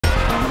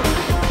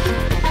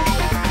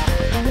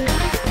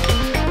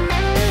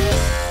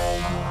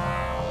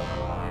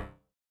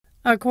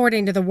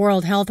According to the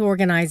World Health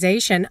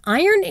Organization,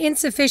 iron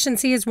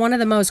insufficiency is one of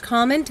the most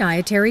common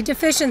dietary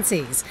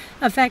deficiencies,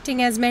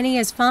 affecting as many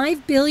as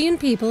 5 billion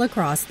people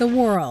across the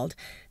world.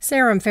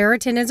 Serum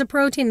ferritin is a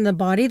protein in the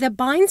body that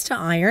binds to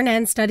iron,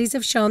 and studies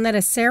have shown that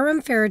a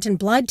serum ferritin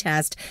blood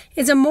test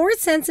is a more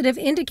sensitive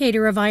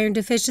indicator of iron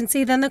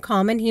deficiency than the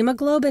common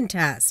hemoglobin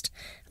test.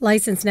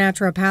 Licensed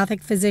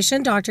naturopathic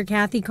physician Dr.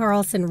 Kathy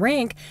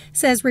Carlson-Rink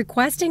says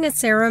requesting a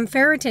serum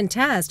ferritin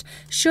test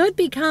should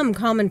become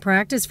common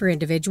practice for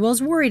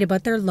individuals worried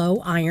about their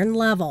low iron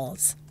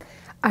levels.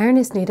 Iron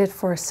is needed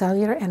for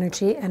cellular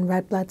energy and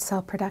red blood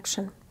cell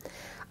production.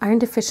 Iron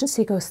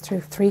deficiency goes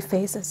through 3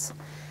 phases.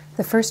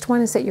 The first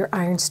one is that your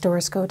iron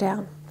stores go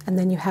down, and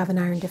then you have an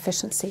iron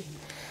deficiency.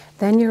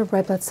 Then your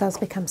red blood cells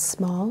become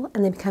small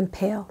and they become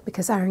pale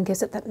because iron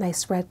gives it that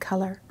nice red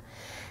color.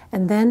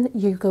 And then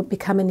you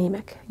become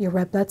anemic. Your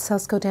red blood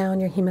cells go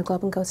down, your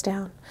hemoglobin goes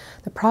down.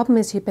 The problem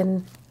is you've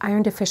been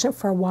iron deficient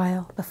for a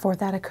while before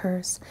that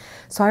occurs.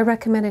 So I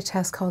recommend a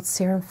test called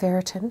serum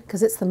ferritin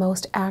because it's the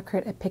most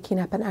accurate at picking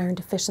up an iron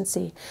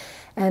deficiency.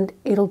 And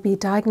it'll be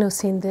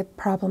diagnosing the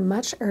problem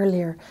much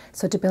earlier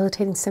so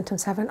debilitating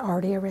symptoms haven't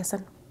already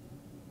arisen.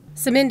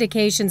 Some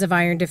indications of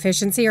iron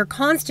deficiency are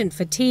constant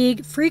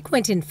fatigue,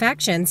 frequent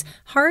infections,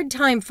 hard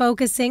time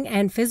focusing,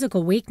 and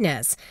physical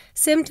weakness,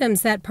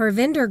 symptoms that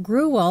Parvinder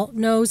Grewal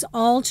knows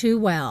all too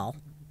well.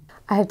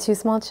 I have 2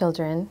 small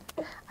children,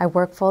 I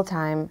work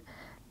full-time,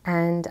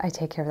 and I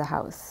take care of the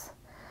house.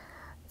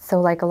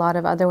 So like a lot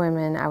of other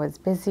women, I was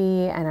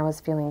busy and I was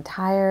feeling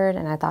tired,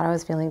 and I thought I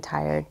was feeling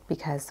tired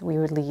because we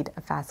would lead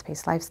a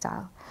fast-paced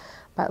lifestyle.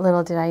 But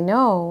little did I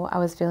know I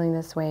was feeling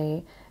this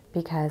way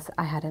because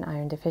I had an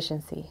iron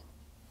deficiency.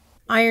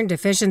 Iron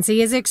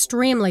deficiency is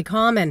extremely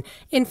common.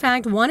 In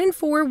fact, 1 in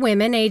 4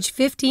 women aged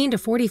 15 to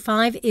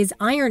 45 is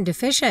iron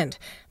deficient.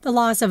 The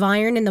loss of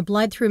iron in the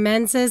blood through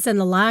menses and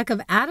the lack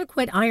of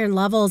adequate iron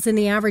levels in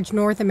the average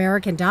North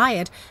American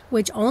diet,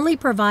 which only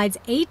provides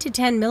 8 to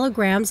 10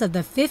 milligrams of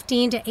the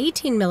 15 to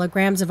 18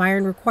 milligrams of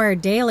iron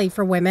required daily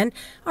for women,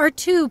 are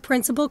 2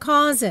 principal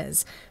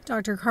causes.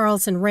 Dr.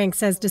 Carlson-Rink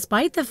says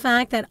despite the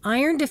fact that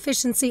iron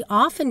deficiency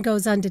often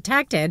goes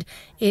undetected,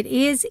 it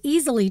is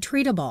easily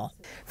treatable.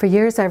 For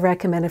years, I've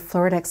recommended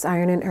Floradex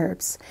iron in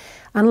herbs.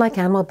 Unlike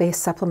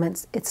animal-based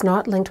supplements, it's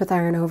not linked with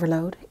iron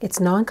overload, it's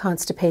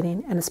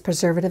non-constipating, and it's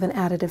preservative and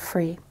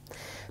additive-free.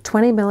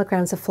 20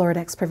 milligrams of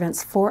Floradex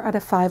prevents 4 out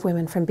of 5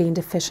 women from being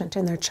deficient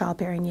in their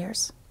childbearing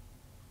years.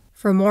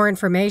 For more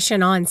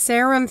information on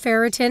serum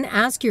ferritin,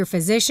 ask your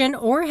physician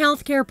or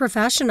healthcare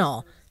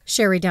professional.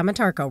 Sherry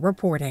Dematarco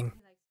reporting.